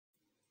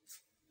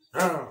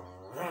अरे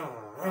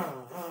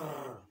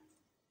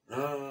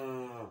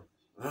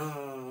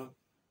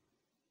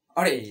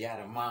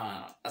यार मां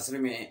असल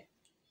में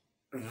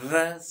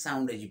र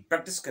साउंड जी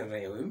प्रैक्टिस कर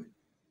रहियो हुयुमि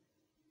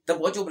त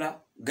पोइ अचो भला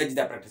गज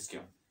था प्रैक्टिस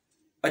कयूं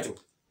अचो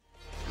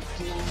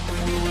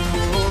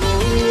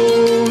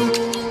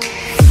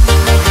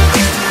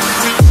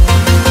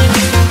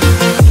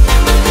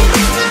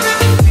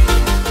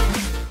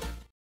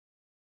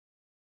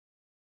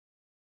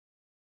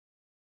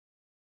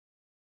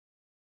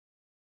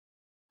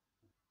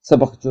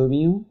सबक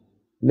 24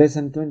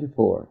 लेसन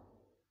 24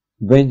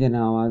 व्यंजन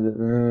आवाज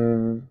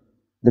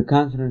the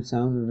consonant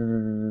sound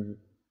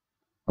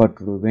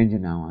पटड़ो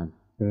व्यंजन आवाज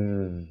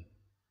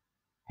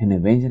हिन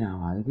व्यंजन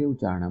आवाज खे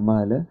उचारण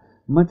महिल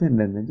मथेन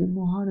ॾंदनि जे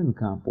महाड़न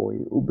खां पोइ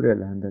उभरियल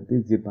हंध ते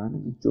ज़बान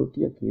जी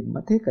चोटीअ खे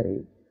मथे करे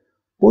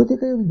पोइते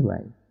कयो वेंदो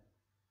आहे।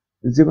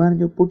 ज़बान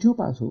जो पुठियों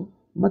पासो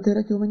मथे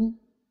रखियो वञे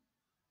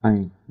ऐं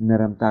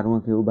नरम तारूअ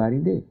खे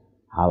उभारींदे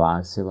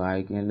आवाज़ सवाइ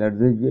कंहिं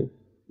लर्ज़श जे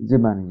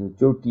ज़बान जे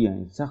चोटी ऐं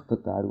सख़्त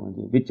तारूअ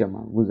जे विच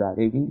मां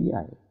गुज़ारे वेंदी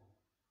आहे।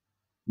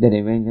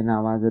 जॾहिं व्यंजन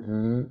आवाज़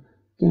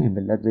कंहिं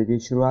बि लफ़्ज़ जे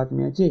शुरूआत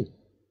में अचे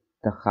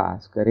त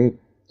ख़ासि करे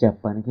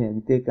चपनि खे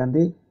अॻिते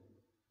कंदे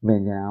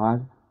व्यंजन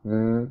आवाज़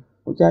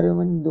उचारियो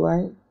वेंदो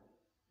आहे।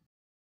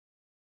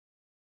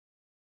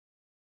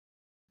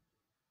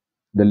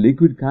 The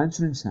liquid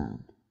consonant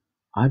sound,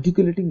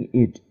 articulating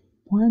it,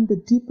 point the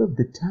tip of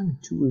the tongue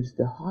towards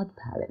the hard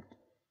palate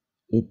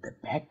at the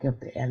back of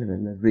the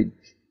alveolar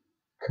ridge.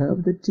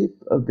 Curve the tip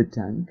of the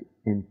tongue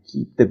and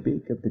keep the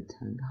back of the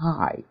tongue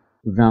high.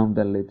 Round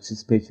the lips,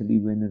 especially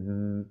when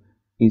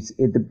is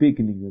at the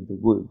beginning of the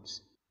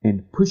words,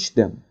 and push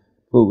them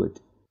forward.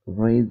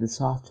 Raise the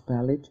soft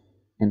palate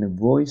and a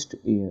voiced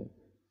air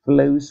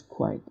flows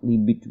quietly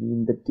between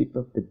the tip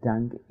of the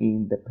tongue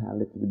and the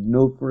palate with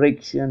no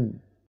friction.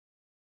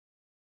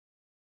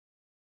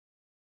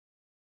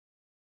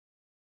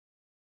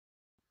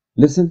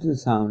 Listen to the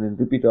sound and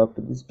repeat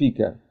after the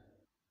speaker.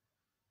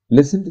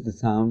 Listen to the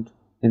sound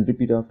and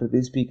repeat after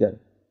the speaker.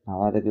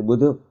 आवाज़ खे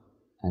ॿुधो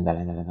ऐं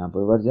ॻाल्हाईंदड़ खां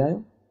पोइ वरजायो।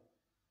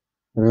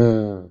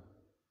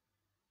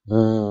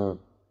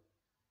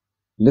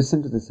 Listen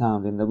to the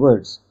sound in the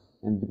words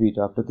and repeat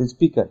after the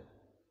speaker.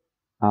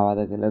 आवाज़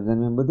खे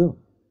लफ़्ज़नि में ॿुधो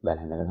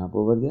ॻाल्हाईंदड़ खां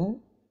पोइ वरजायो।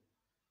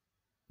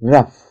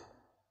 Rough,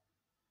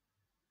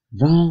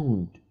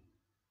 round,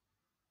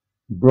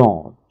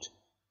 broad,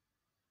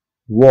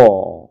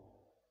 war,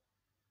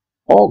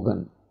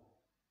 organ,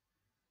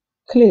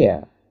 clear.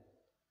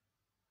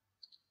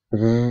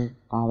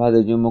 आवाज़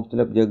जो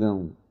मुख़्तलिफ़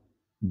जगहूं,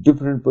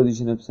 different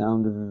position of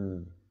sound.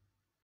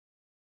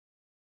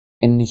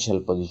 Initial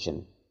position,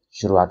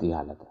 शुरुआती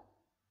हालत,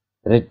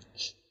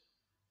 rich,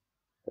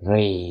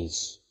 raise,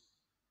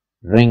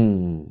 ring,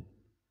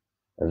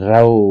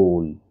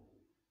 roll,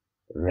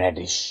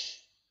 reddish,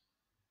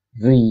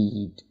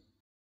 read.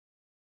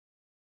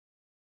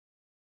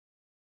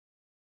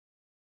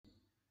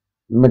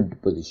 Mid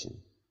position,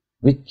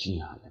 विची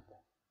हालत,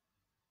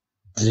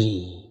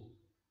 dream,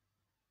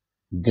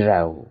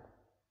 grow,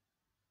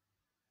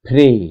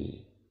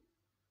 pray,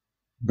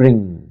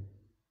 bring,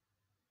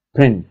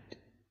 print,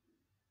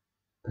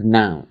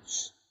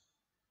 pronounce.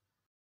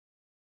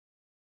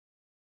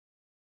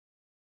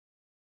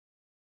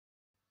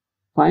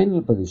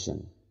 Final position,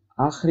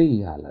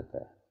 आखिरी हालत,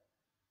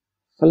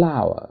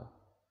 flower,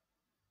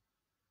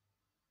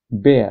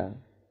 bear,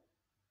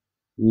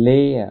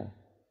 layer,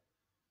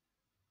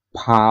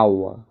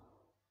 power,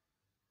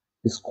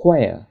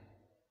 square,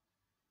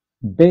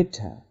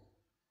 better,